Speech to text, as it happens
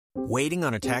Waiting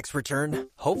on a tax return?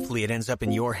 Hopefully it ends up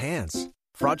in your hands.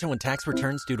 Fraudulent tax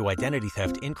returns due to identity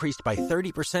theft increased by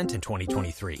 30% in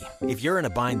 2023. If you're in a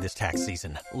bind this tax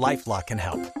season, LifeLock can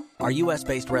help. Our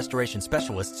U.S.-based restoration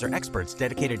specialists are experts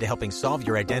dedicated to helping solve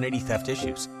your identity theft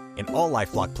issues. And all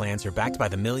LifeLock plans are backed by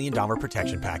the $1 Million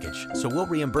Protection Package. So we'll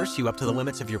reimburse you up to the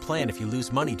limits of your plan if you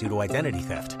lose money due to identity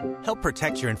theft. Help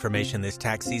protect your information this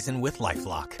tax season with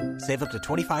LifeLock. Save up to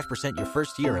 25% your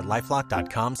first year at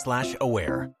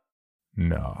LifeLock.com/aware.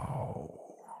 No.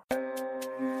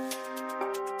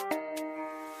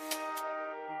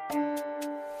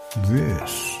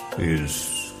 This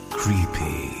is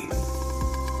Creepy,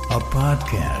 a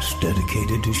podcast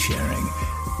dedicated to sharing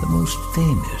the most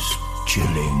famous,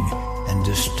 chilling, and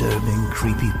disturbing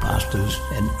creepypastas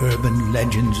and urban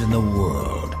legends in the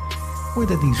world.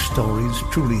 Whether these stories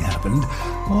truly happened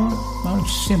or are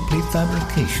simply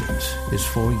fabrications is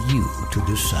for you to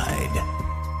decide.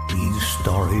 These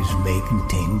stories may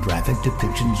contain graphic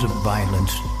depictions of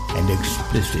violence and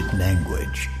explicit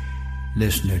language.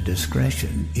 Listener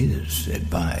discretion is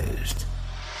advised.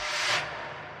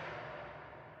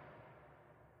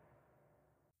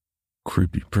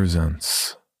 Creepy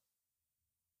presents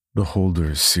The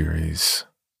Holders series.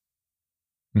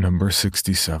 Number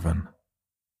 67.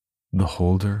 The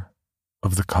Holder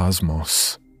of the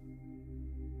Cosmos.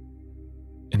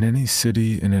 In any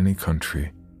city, in any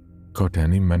country, go to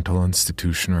any mental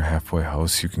institution or halfway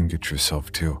house you can get yourself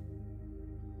to.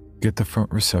 Get the front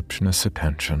receptionist's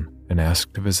attention and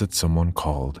ask to visit someone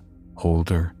called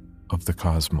Holder of the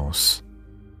Cosmos.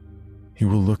 He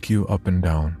will look you up and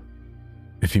down.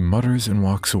 If he mutters and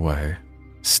walks away,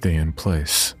 stay in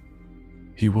place.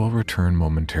 He will return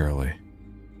momentarily.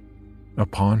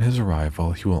 Upon his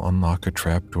arrival, he will unlock a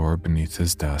trapdoor beneath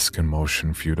his desk and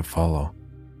motion for you to follow.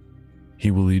 He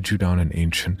will lead you down an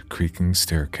ancient, creaking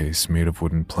staircase made of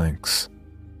wooden planks.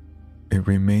 It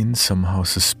remains somehow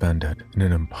suspended in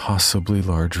an impossibly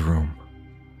large room,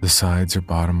 the sides or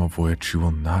bottom of which you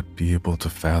will not be able to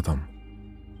fathom.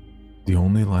 The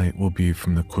only light will be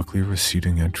from the quickly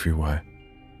receding entryway.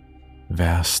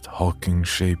 Vast, hulking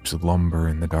shapes lumber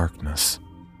in the darkness.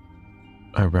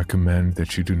 I recommend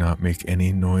that you do not make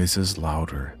any noises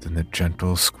louder than the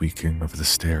gentle squeaking of the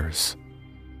stairs.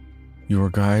 Your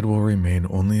guide will remain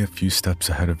only a few steps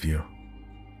ahead of you,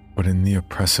 but in the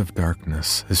oppressive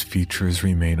darkness, his features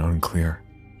remain unclear.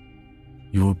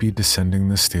 You will be descending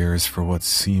the stairs for what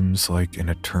seems like an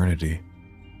eternity.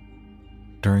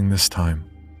 During this time,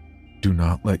 do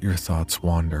not let your thoughts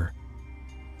wander.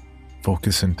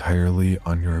 Focus entirely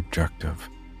on your objective,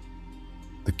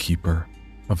 the keeper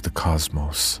of the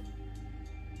cosmos.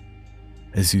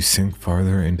 As you sink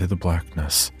farther into the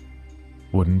blackness,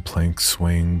 wooden planks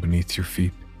swaying beneath your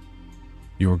feet,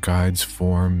 your guide's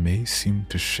form may seem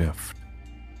to shift.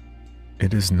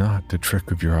 It is not a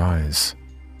trick of your eyes.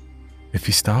 If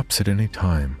he stops at any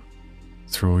time,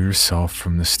 throw yourself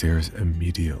from the stairs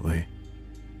immediately.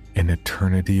 An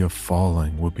eternity of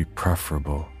falling would be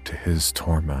preferable to his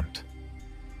torment.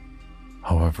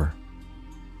 However,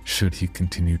 should he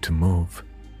continue to move,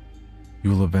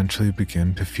 you will eventually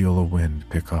begin to feel a wind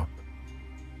pick up.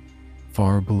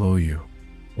 Far below you,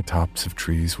 the tops of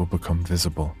trees will become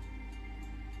visible.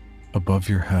 Above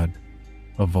your head,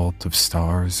 a vault of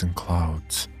stars and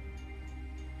clouds.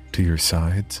 To your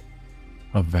sides,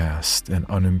 a vast and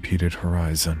unimpeded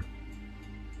horizon,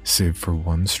 save for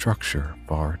one structure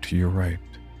far to your right.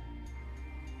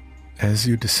 As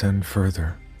you descend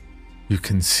further, you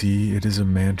can see it is a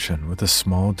mansion with a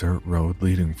small dirt road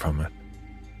leading from it.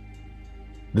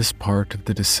 This part of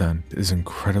the descent is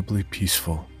incredibly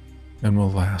peaceful and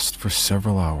will last for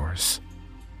several hours.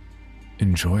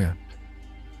 Enjoy it,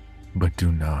 but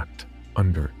do not,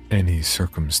 under any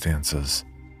circumstances,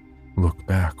 look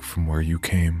back from where you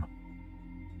came.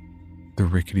 The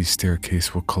rickety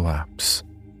staircase will collapse,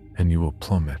 and you will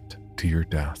plummet to your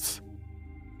death.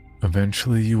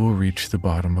 Eventually, you will reach the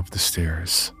bottom of the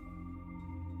stairs.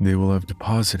 They will have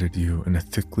deposited you in a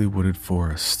thickly wooded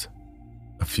forest,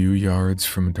 a few yards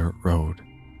from a dirt road.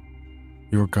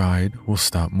 Your guide will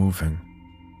stop moving.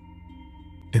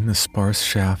 In the sparse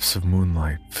shafts of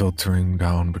moonlight filtering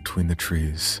down between the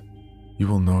trees, you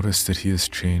will notice that he has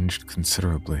changed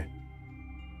considerably.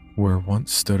 Where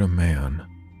once stood a man,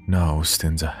 now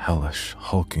stands a hellish,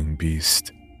 hulking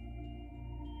beast.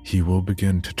 He will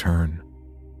begin to turn.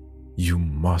 You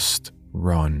must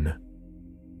run.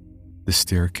 The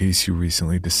staircase you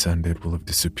recently descended will have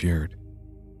disappeared.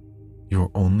 Your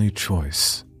only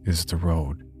choice is the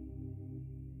road.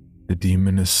 The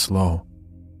demon is slow,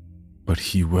 but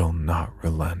he will not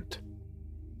relent.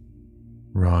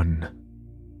 Run.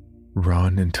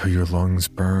 Run until your lungs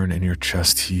burn and your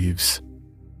chest heaves.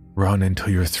 Run until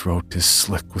your throat is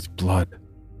slick with blood,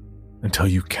 until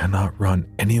you cannot run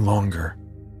any longer.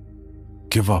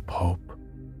 Give up hope.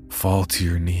 Fall to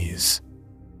your knees.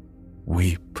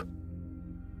 Weep.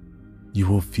 You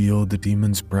will feel the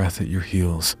demon's breath at your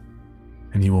heels,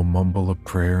 and you will mumble a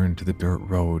prayer into the dirt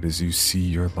road as you see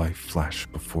your life flash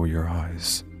before your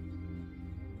eyes.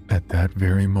 At that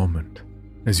very moment,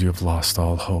 as you have lost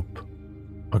all hope,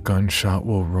 a gunshot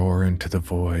will roar into the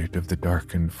void of the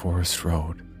darkened forest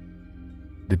road.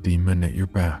 The demon at your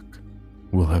back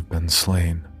will have been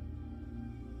slain.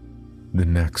 The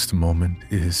next moment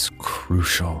is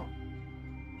crucial.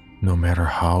 No matter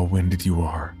how winded you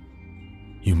are,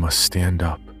 you must stand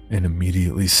up and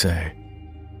immediately say,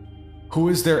 "Who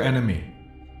is their enemy?"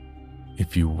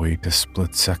 If you wait a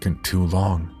split second too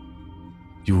long,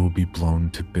 you will be blown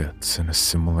to bits in a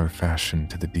similar fashion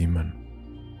to the demon.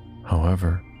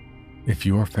 However, if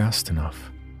you are fast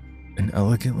enough, an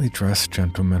elegantly dressed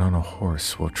gentleman on a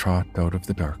horse will trot out of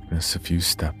the darkness a few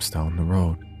steps down the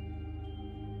road.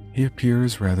 He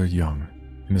appears rather young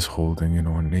and is holding an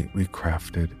ornately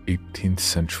crafted 18th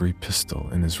century pistol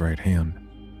in his right hand.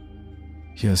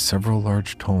 He has several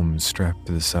large tomes strapped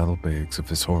to the saddlebags of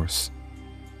his horse,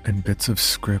 and bits of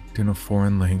script in a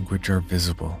foreign language are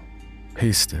visible,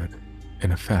 pasted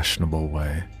in a fashionable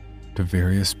way to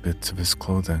various bits of his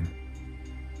clothing.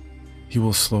 He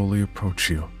will slowly approach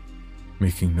you,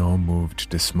 making no move to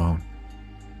dismount,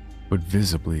 but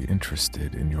visibly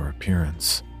interested in your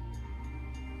appearance.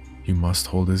 You must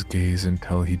hold his gaze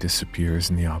until he disappears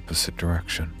in the opposite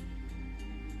direction.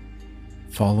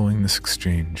 Following this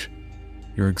exchange,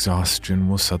 your exhaustion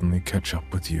will suddenly catch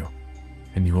up with you,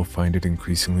 and you will find it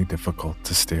increasingly difficult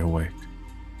to stay awake.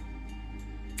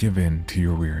 Give in to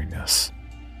your weariness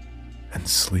and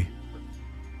sleep.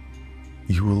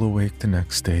 You will awake the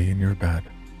next day in your bed,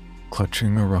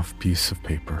 clutching a rough piece of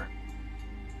paper.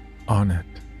 On it,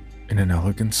 in an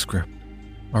elegant script,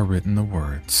 are written the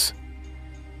words,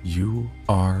 "You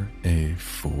are a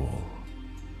fool."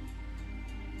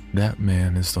 That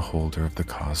man is the holder of the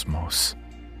cosmos,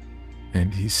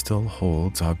 and he still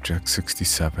holds Object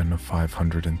 67 of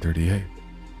 538.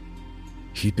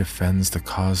 He defends the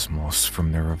cosmos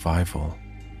from their revival.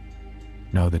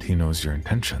 Now that he knows your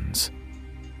intentions,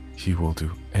 he will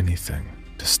do anything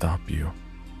to stop you.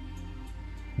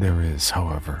 There is,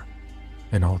 however,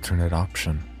 an alternate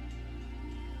option.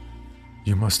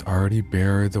 You must already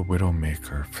bear the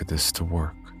Widowmaker for this to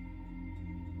work.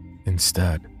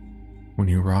 Instead, when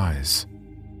you rise,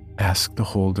 ask the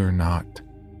holder not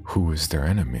who is their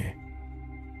enemy,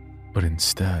 but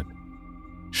instead,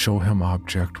 show him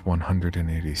Object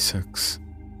 186.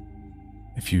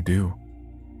 If you do,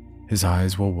 his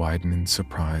eyes will widen in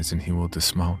surprise and he will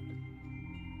dismount.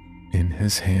 In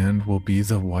his hand will be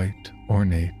the white,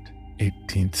 ornate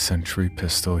 18th century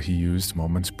pistol he used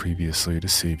moments previously to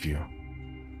save you.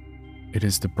 It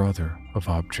is the brother of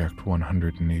Object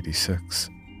 186.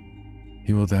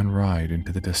 He will then ride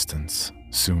into the distance,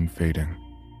 soon fading.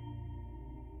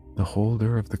 The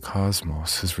holder of the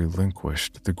cosmos has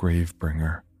relinquished the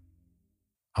Gravebringer.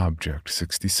 Object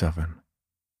 67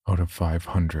 out of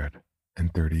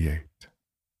 538.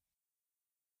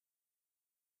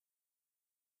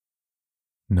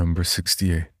 Number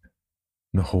 68.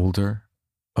 The holder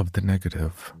of the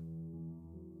negative.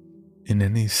 In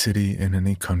any city, in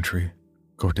any country,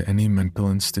 go to any mental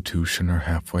institution or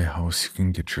halfway house you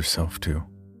can get yourself to.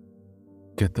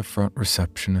 Get the front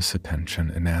receptionist's attention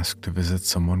and ask to visit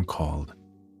someone called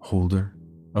holder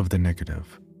of the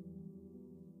negative.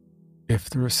 If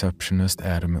the receptionist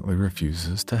adamantly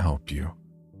refuses to help you,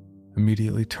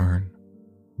 immediately turn,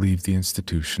 leave the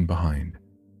institution behind,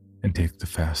 and take the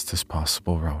fastest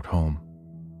possible route home.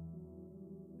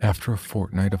 After a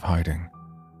fortnight of hiding,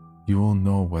 you will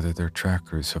know whether their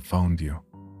trackers have found you.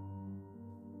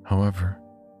 However,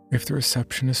 if the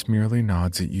receptionist merely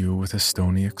nods at you with a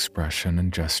stony expression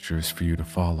and gestures for you to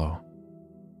follow,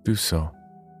 do so.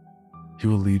 He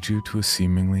will lead you to a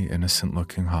seemingly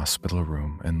innocent-looking hospital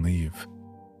room and leave.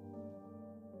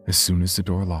 As soon as the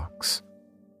door locks,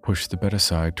 push the bed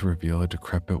aside to reveal a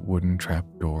decrepit wooden trap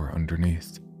door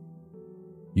underneath.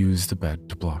 Use the bed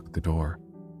to block the door.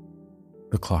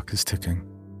 The clock is ticking,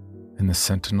 and the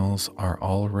sentinels are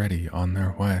already on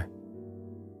their way.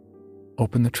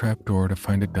 Open the trapdoor to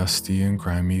find a dusty and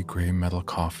grimy gray metal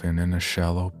coffin in a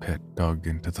shallow pit dug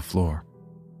into the floor.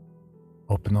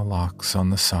 Open the locks on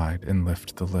the side and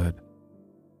lift the lid.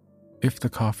 If the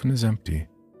coffin is empty,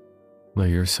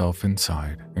 lay yourself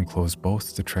inside and close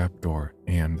both the trapdoor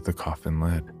and the coffin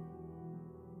lid.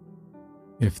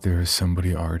 If there is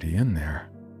somebody already in there,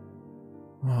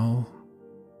 Well,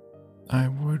 I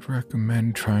would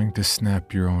recommend trying to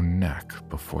snap your own neck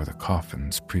before the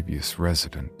coffin's previous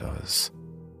resident does.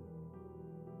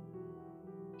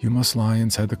 You must lie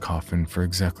inside the coffin for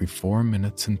exactly 4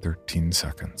 minutes and 13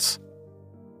 seconds.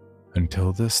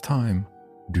 Until this time,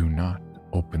 do not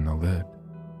open the lid.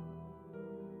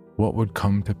 What would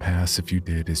come to pass if you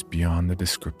did is beyond the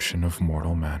description of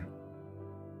mortal men.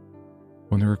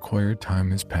 When the required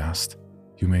time is passed,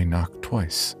 you may knock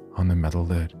twice on the metal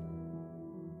lid.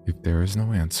 If there is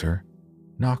no answer,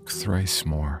 knock thrice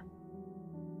more.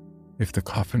 If the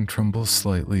coffin trembles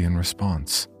slightly in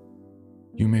response,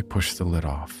 you may push the lid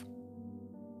off.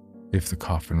 If the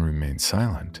coffin remains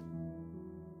silent,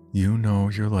 you know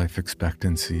your life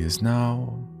expectancy is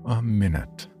now a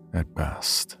minute at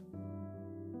best.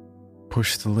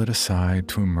 Push the lid aside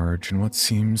to emerge in what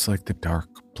seems like the dark,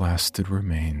 blasted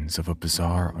remains of a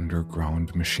bizarre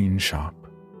underground machine shop.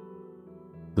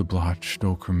 The blotched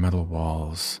ochre metal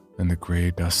walls and the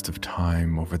gray dust of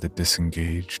time over the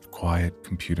disengaged, quiet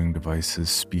computing devices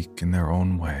speak in their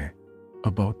own way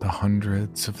about the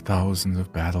hundreds of thousands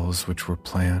of battles which were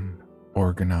planned,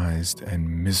 organized, and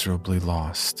miserably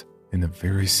lost in the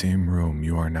very same room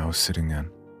you are now sitting in.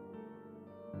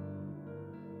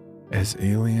 As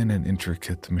alien and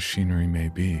intricate the machinery may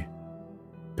be,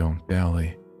 don't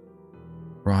dally.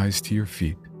 Rise to your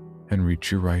feet and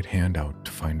reach your right hand out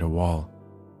to find a wall.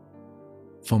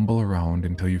 Fumble around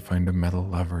until you find a metal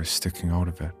lever sticking out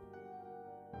of it.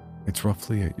 It's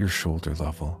roughly at your shoulder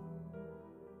level.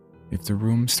 If the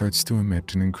room starts to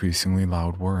emit an increasingly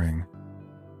loud whirring,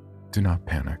 do not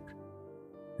panic.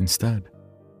 Instead,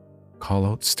 call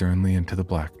out sternly into the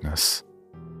blackness.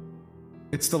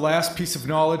 It's the last piece of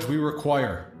knowledge we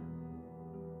require.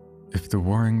 If the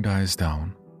whirring dies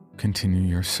down, continue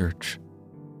your search.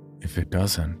 If it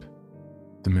doesn't,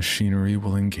 the machinery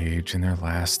will engage in their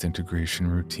last integration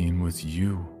routine with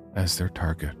you as their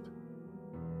target.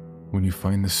 When you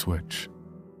find the switch,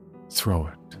 throw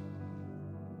it.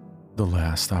 The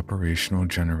last operational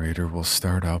generator will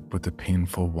start up with a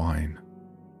painful whine,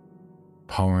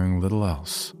 powering little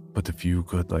else but the few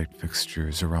good light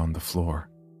fixtures around the floor.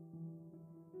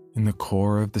 In the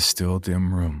core of the still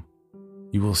dim room,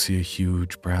 you will see a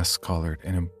huge brass-collared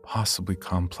and impossibly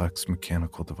complex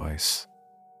mechanical device,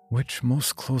 which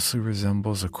most closely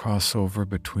resembles a crossover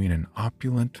between an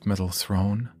opulent metal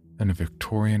throne and a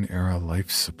Victorian-era life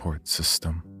support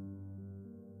system.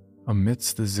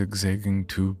 Amidst the zigzagging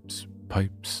tubes,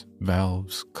 pipes,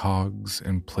 valves, cogs,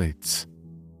 and plates,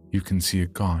 you can see a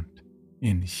gaunt,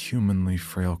 inhumanly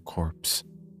frail corpse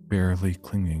barely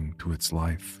clinging to its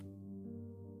life.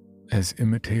 As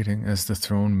imitating as the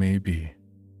throne may be,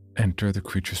 enter the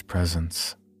creature's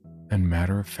presence and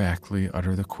matter-of-factly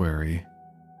utter the query,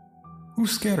 "Who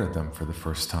scattered them for the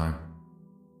first time?"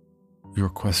 Your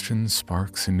question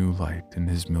sparks a new light in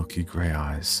his milky gray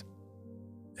eyes,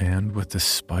 and with the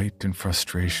spite and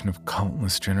frustration of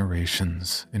countless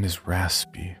generations in his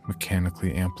raspy,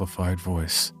 mechanically amplified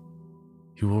voice,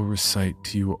 he will recite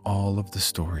to you all of the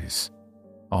stories,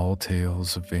 all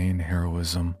tales of vain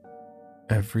heroism,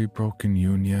 every broken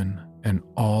union, and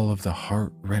all of the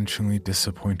heart-wrenchingly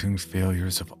disappointing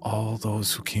failures of all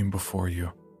those who came before you.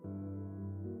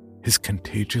 His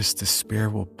contagious despair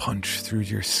will punch through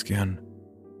your skin,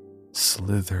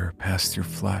 slither past your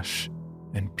flesh,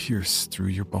 and pierce through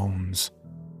your bones.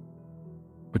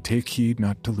 But take heed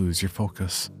not to lose your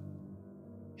focus.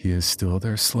 He is still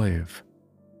their slave,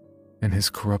 and his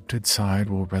corrupted side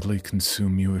will readily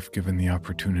consume you if given the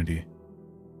opportunity.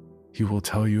 He will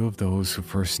tell you of those who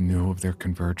first knew of their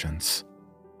convergence,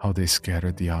 how they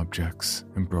scattered the objects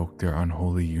and broke their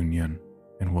unholy union,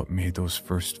 and what made those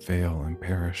first fail and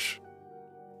perish.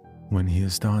 When he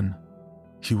is done,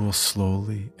 he will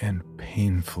slowly and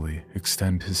painfully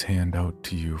extend his hand out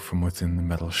to you from within the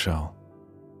metal shell.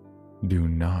 Do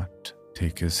not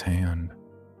take his hand.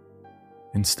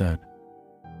 Instead,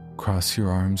 cross your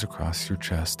arms across your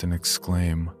chest and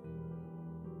exclaim,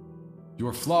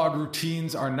 "Your flawed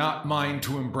routines are not mine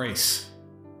to embrace."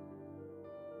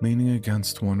 Leaning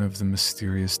against one of the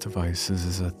mysterious devices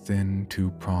is a thin,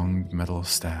 two-pronged metal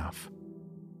staff.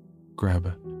 Grab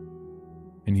it,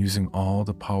 and using all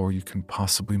the power you can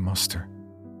possibly muster,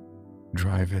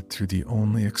 drive it through the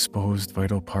only exposed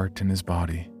vital part in his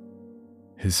body,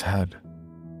 his head.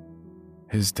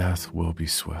 His death will be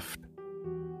swift.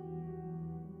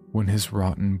 When his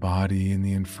rotten body in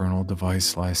the infernal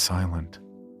device lies silent,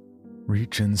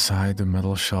 reach inside the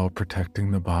metal shell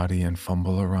protecting the body and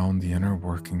fumble around the inner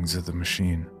workings of the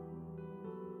machine.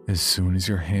 As soon as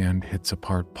your hand hits a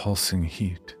part pulsing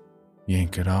heat,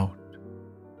 yank it out.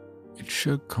 It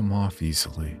should come off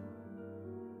easily.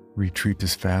 Retreat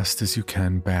as fast as you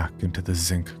can back into the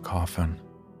zinc coffin.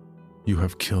 You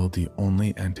have killed the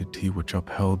only entity which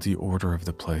upheld the order of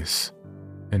the place,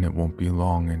 and it won't be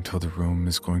long until the room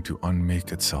is going to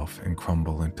unmake itself and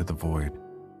crumble into the void.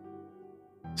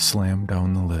 Slam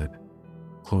down the lid,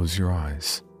 close your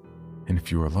eyes, and if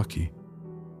you are lucky,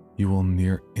 you will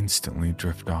near instantly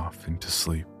drift off into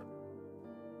sleep.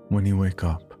 When you wake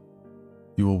up,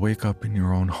 you will wake up in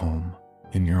your own home,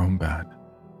 in your own bed,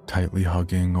 tightly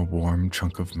hugging a warm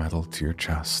chunk of metal to your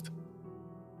chest.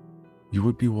 You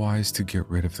would be wise to get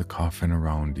rid of the coffin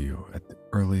around you at the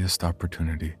earliest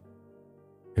opportunity.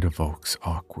 It evokes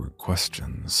awkward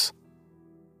questions.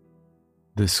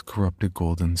 This corrupted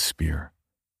golden spear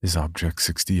is Object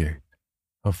 68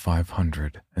 of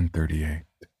 538.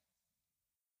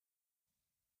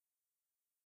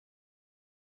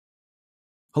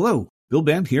 Hello, Bill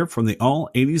Band here from the All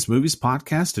 80s Movies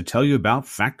podcast to tell you about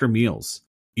Factor meals.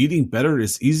 Eating better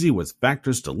is easy with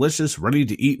Factor's delicious,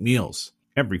 ready-to-eat meals.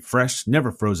 Every fresh,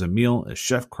 never frozen meal is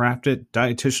chef-crafted,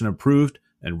 dietitian approved,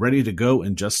 and ready to go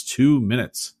in just 2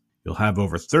 minutes. You'll have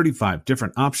over 35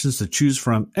 different options to choose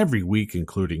from every week,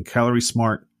 including Calorie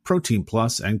Smart, Protein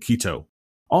Plus, and Keto.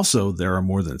 Also, there are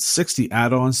more than 60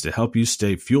 add-ons to help you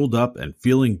stay fueled up and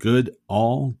feeling good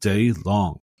all day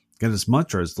long. Get as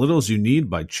much or as little as you need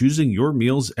by choosing your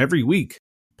meals every week.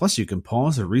 Plus, you can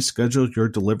pause or reschedule your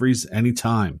deliveries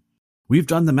anytime. We've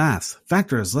done the math.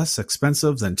 Factor is less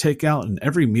expensive than takeout, and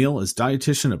every meal is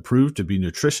dietitian approved to be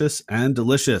nutritious and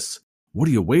delicious. What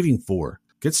are you waiting for?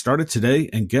 Get started today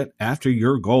and get after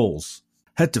your goals.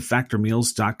 Head to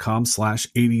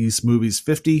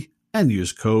factormeals.com/80smovies50 and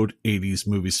use code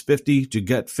 80smovies50 to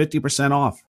get 50%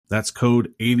 off. That's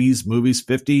code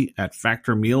 80smovies50 at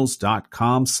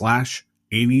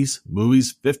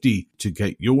factormeals.com/80smovies50 to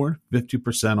get your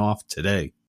 50% off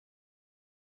today.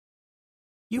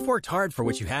 You've worked hard for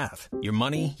what you have. Your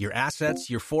money, your assets,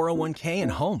 your 401k,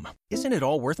 and home. Isn't it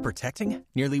all worth protecting?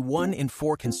 Nearly 1 in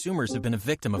 4 consumers have been a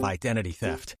victim of identity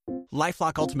theft.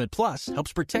 LifeLock Ultimate Plus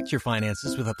helps protect your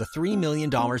finances with up to $3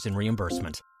 million in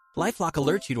reimbursement. LifeLock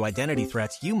alerts you to identity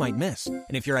threats you might miss. And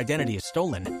if your identity is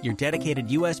stolen, your dedicated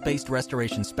U.S.-based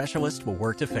restoration specialist will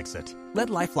work to fix it. Let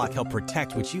LifeLock help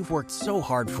protect what you've worked so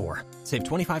hard for. Save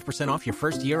 25% off your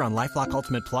first year on LifeLock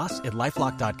Ultimate Plus at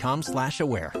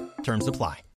LifeLock.com/aware. Terms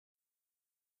apply.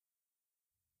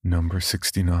 Number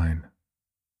 69.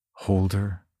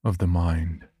 Holder of the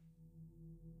Mind.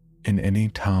 In any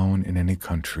town, in any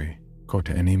country, go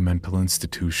to any mental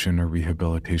institution or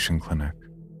rehabilitation clinic.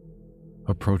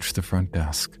 Approach the front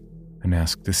desk and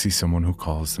ask to see someone who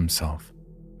calls themselves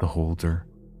the Holder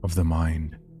of the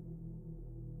Mind.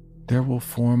 There will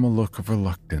form a look of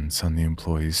reluctance on the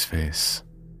employee's face,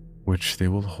 which they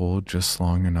will hold just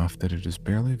long enough that it is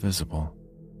barely visible.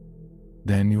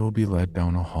 Then you will be led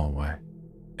down a hallway,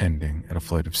 ending at a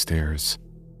flight of stairs.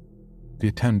 The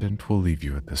attendant will leave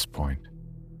you at this point.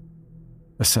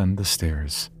 Ascend the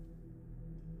stairs.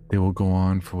 They will go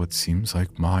on for what seems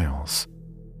like miles.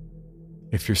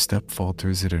 If your step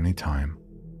falters at any time,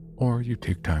 or you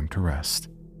take time to rest,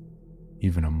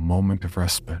 even a moment of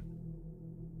respite,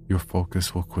 your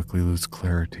focus will quickly lose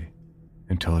clarity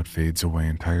until it fades away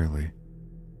entirely.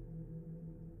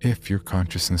 If your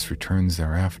consciousness returns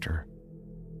thereafter,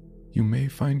 you may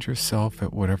find yourself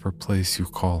at whatever place you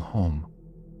call home,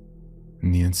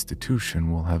 and the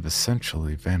institution will have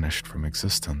essentially vanished from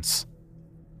existence.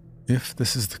 If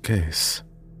this is the case,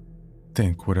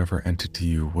 think whatever entity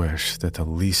you wish that the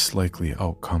least likely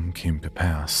outcome came to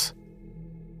pass.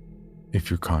 If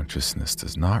your consciousness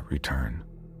does not return,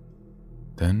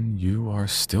 then you are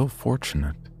still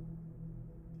fortunate.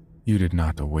 You did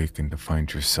not awaken to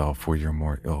find yourself where your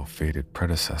more ill-fated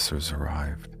predecessors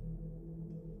arrived.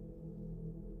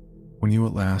 When you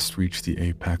at last reach the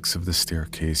apex of the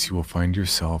staircase, you will find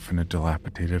yourself in a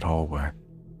dilapidated hallway,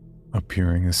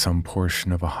 appearing as some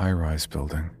portion of a high-rise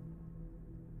building.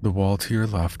 The wall to your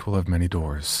left will have many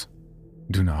doors.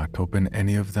 Do not open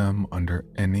any of them under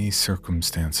any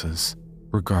circumstances,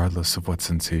 regardless of what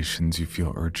sensations you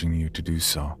feel urging you to do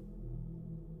so.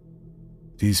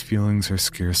 These feelings are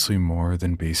scarcely more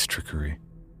than base trickery.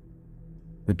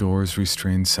 The doors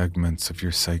restrain segments of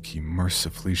your psyche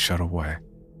mercifully shut away.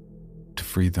 To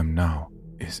free them now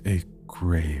is a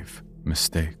grave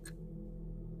mistake.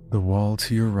 The wall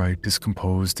to your right is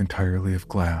composed entirely of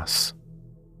glass.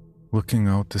 Looking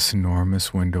out this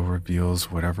enormous window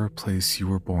reveals whatever place you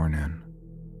were born in,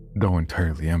 though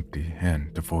entirely empty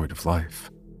and devoid of life.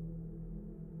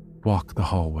 Walk the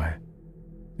hallway.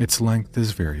 Its length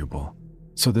is variable,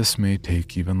 so this may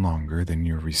take even longer than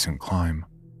your recent climb.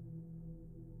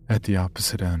 At the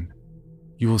opposite end,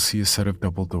 you will see a set of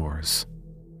double doors.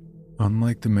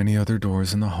 Unlike the many other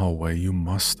doors in the hallway, you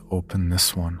must open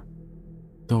this one,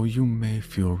 though you may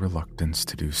feel reluctance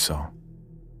to do so.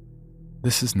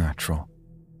 This is natural.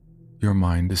 Your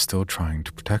mind is still trying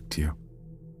to protect you.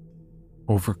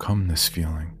 Overcome this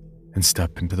feeling and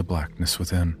step into the blackness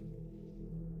within.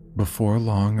 Before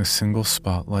long, a single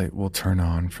spotlight will turn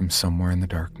on from somewhere in the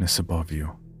darkness above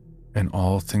you, and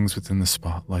all things within the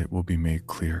spotlight will be made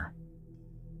clear.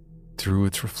 Through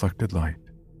its reflected light,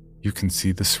 you can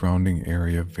see the surrounding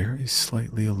area very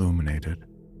slightly illuminated.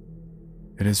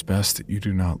 It is best that you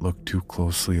do not look too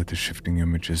closely at the shifting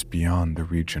images beyond the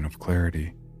region of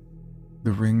clarity.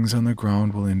 The rings on the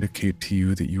ground will indicate to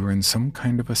you that you are in some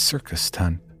kind of a circus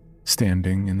tent,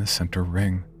 standing in the center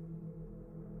ring.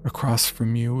 Across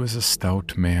from you is a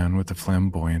stout man with a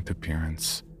flamboyant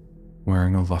appearance,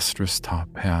 wearing a lustrous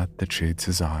top hat that shades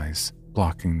his eyes,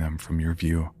 blocking them from your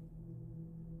view.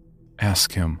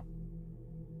 Ask him,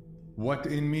 "What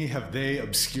in me have they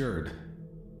obscured?"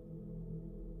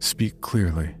 Speak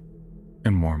clearly,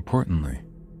 and more importantly,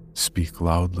 speak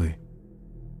loudly.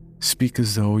 Speak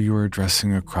as though you are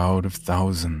addressing a crowd of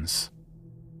thousands,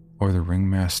 or the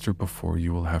ringmaster before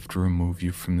you will have to remove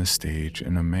you from the stage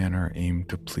in a manner aimed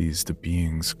to please the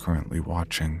beings currently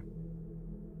watching.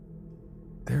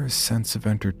 Their sense of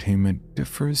entertainment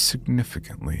differs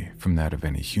significantly from that of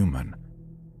any human.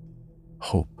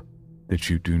 Hope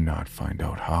that you do not find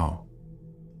out how.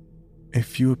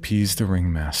 If you appease the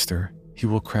ringmaster, he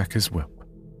will crack his whip.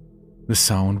 The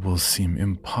sound will seem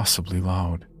impossibly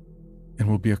loud and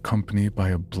will be accompanied by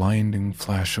a blinding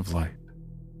flash of light.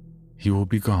 He will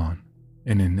be gone,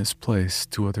 and in his place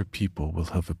 2 other people will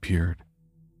have appeared.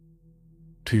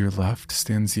 To your left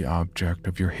stands the object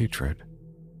of your hatred,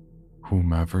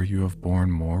 whomever you have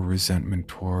borne more resentment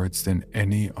towards than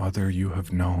any other you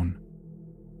have known.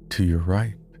 To your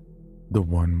right, the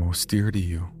one most dear to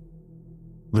you.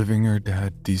 Living or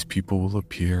dead, these people will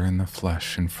appear in the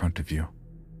flesh in front of you.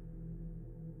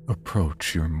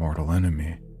 Approach your mortal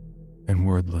enemy, and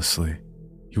wordlessly,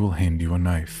 he will hand you a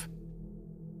knife.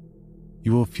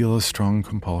 You will feel a strong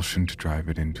compulsion to drive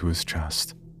it into his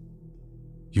chest.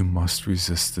 You must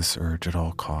resist this urge at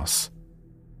all costs.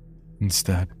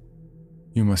 Instead,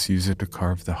 you must use it to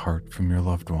carve the heart from your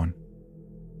loved one.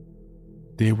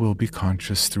 They will be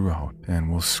conscious throughout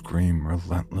and will scream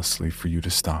relentlessly for you to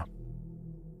stop,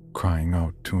 crying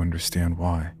out to understand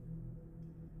why.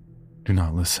 Do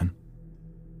not listen,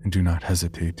 and do not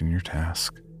hesitate in your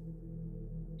task,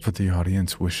 for the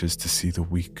audience wishes to see the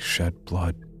weak shed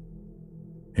blood,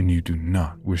 and you do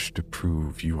not wish to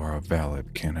prove you are a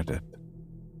valid candidate.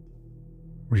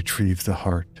 Retrieve the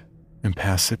heart and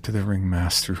pass it to the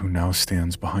ringmaster who now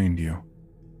stands behind you.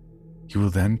 He will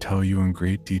then tell you in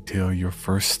great detail your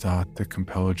first thought that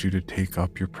compelled you to take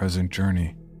up your present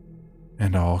journey,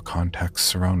 and all context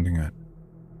surrounding it.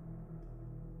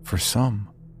 For some,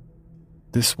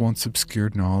 this once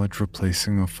obscured knowledge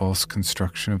replacing a false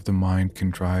construction of the mind can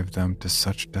drive them to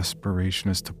such desperation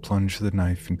as to plunge the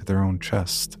knife into their own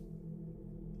chest.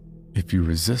 If you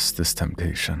resist this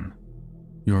temptation,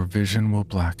 your vision will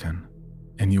blacken,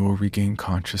 and you will regain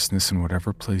consciousness in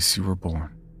whatever place you were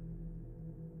born.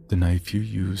 The knife you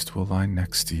used will lie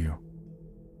next to you.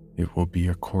 It will be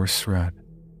a coarse red,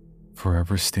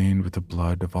 forever stained with the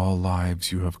blood of all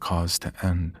lives you have caused to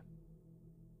end.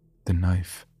 The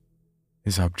knife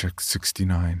is Object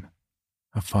 69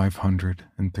 of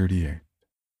 538.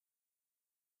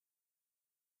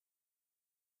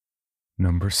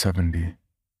 Number 70.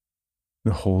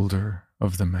 The holder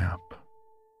of the map.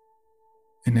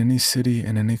 In any city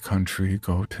in any country,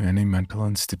 go to any mental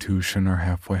institution or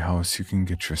halfway house you can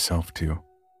get yourself to.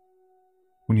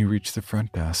 When you reach the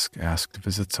front desk, ask to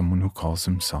visit someone who calls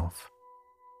himself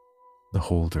the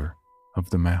holder of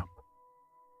the map.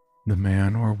 The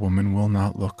man or woman will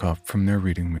not look up from their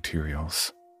reading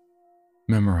materials.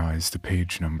 Memorize the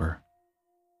page number.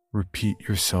 Repeat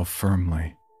yourself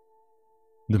firmly.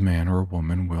 The man or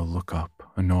woman will look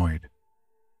up, annoyed.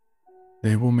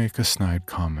 They will make a snide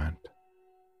comment.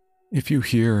 If you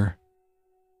hear,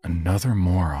 "Another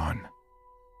moron,"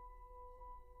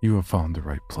 you have found the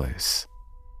right place.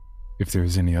 If there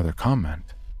is any other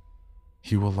comment,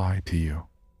 he will lie to you.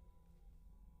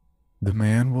 The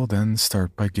man will then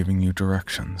start by giving you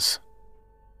directions.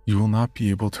 You will not be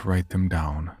able to write them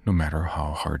down, no matter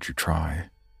how hard you try.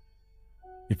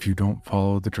 If you don't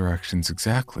follow the directions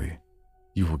exactly,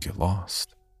 you will get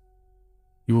lost.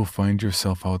 You will find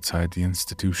yourself outside the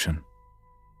institution.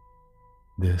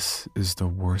 This is the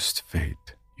worst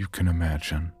fate you can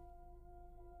imagine.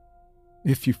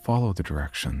 If you follow the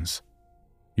directions,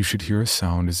 you should hear a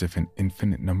sound as if an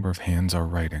infinite number of hands are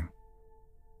writing.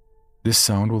 This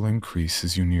sound will increase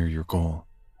as you near your goal.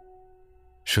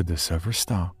 Should this ever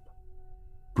stop,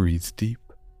 breathe deep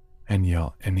and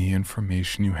yell any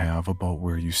information you have about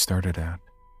where you started at,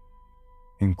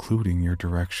 including your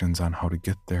directions on how to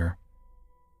get there.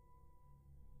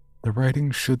 The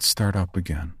writing should start up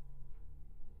again.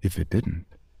 If it didn't,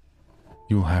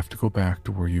 you will have to go back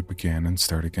to where you began and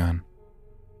start again.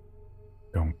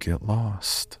 Don't get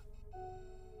lost.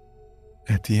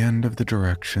 At the end of the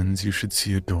directions, you should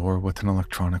see a door with an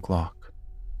electronic lock.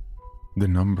 The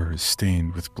number is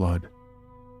stained with blood.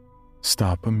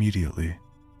 Stop immediately,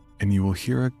 and you will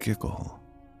hear a giggle.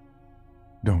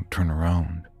 Don't turn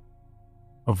around.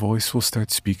 A voice will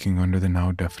start speaking under the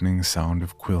now deafening sound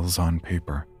of quills on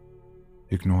paper.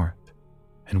 Ignore it,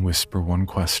 and whisper one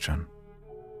question.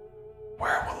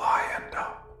 Where will I end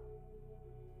up?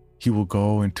 He will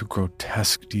go into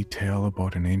grotesque detail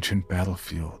about an ancient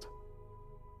battlefield.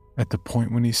 At the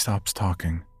point when he stops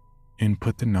talking,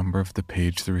 input the number of the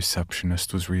page the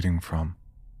receptionist was reading from.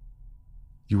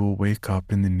 You will wake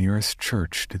up in the nearest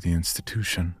church to the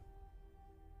institution.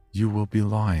 You will be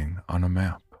lying on a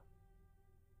map.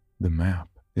 The map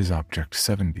is Object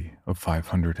 70 of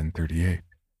 538.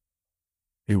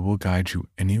 It will guide you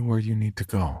anywhere you need to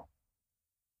go,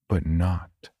 but not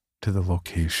to the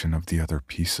location of the other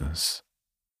pieces.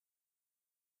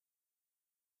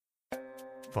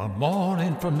 For more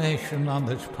information on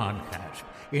this podcast,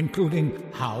 including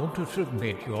how to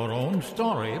submit your own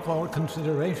story for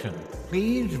consideration,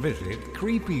 please visit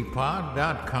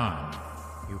creepypod.com.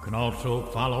 You can also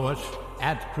follow us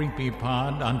at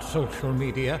CreepyPod on social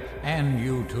media and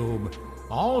YouTube.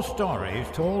 All stories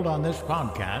told on this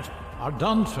podcast are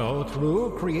done so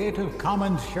through Creative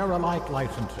Commons Share-alike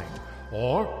licensing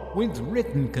or with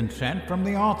written consent from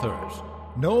the authors.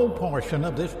 No portion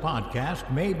of this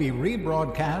podcast may be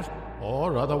rebroadcast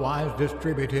or otherwise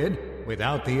distributed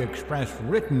without the express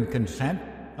written consent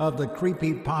of the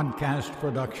Creepy Podcast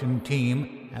production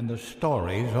team and the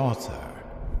story's author.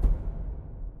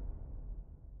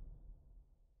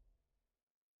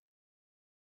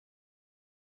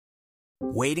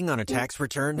 Waiting on a tax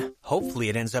return? Hopefully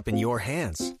it ends up in your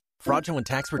hands. Fraudulent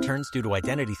tax returns due to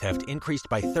identity theft increased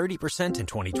by 30% in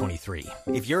 2023.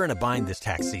 If you're in a bind this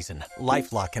tax season,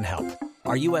 LifeLock can help.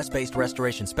 Our U.S.-based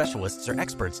restoration specialists are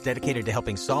experts dedicated to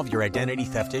helping solve your identity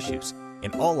theft issues.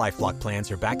 And all LifeLock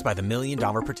plans are backed by the $1 Million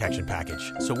Protection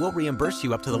Package. So we'll reimburse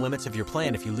you up to the limits of your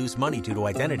plan if you lose money due to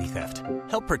identity theft.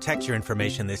 Help protect your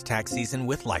information this tax season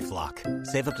with LifeLock.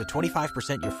 Save up to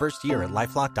 25% your first year at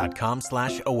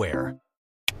LifeLock.com/aware.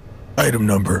 Item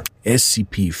number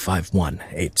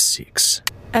SCP-5186.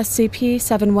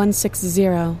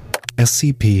 SCP-7160.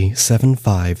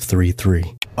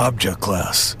 SCP-7533. Object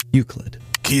class Euclid.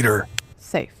 Keter.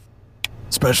 Safe.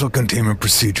 Special containment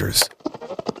procedures.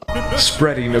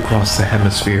 Spreading across the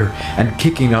hemisphere and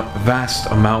kicking up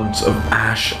vast amounts of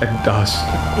ash and dust.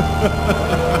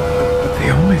 The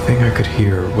only thing I could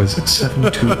hear was at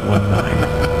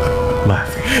 7219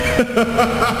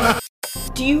 laughing.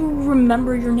 Do you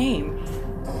remember your name?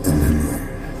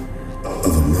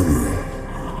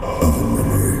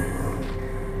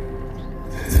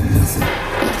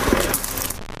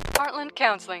 Heartland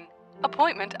Counseling.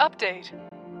 Appointment update.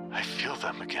 I feel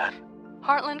them again.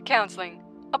 Heartland Counseling.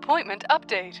 Appointment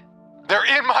update. They're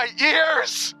in my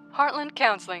ears! Heartland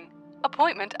Counseling.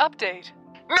 Appointment update.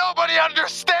 Nobody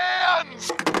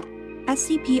understands!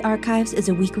 SCP Archives is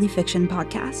a weekly fiction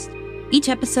podcast. Each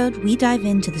episode, we dive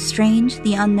into the strange,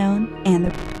 the unknown, and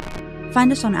the... Find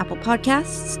us on Apple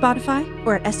Podcasts, Spotify,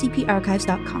 or at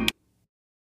scparchives.com.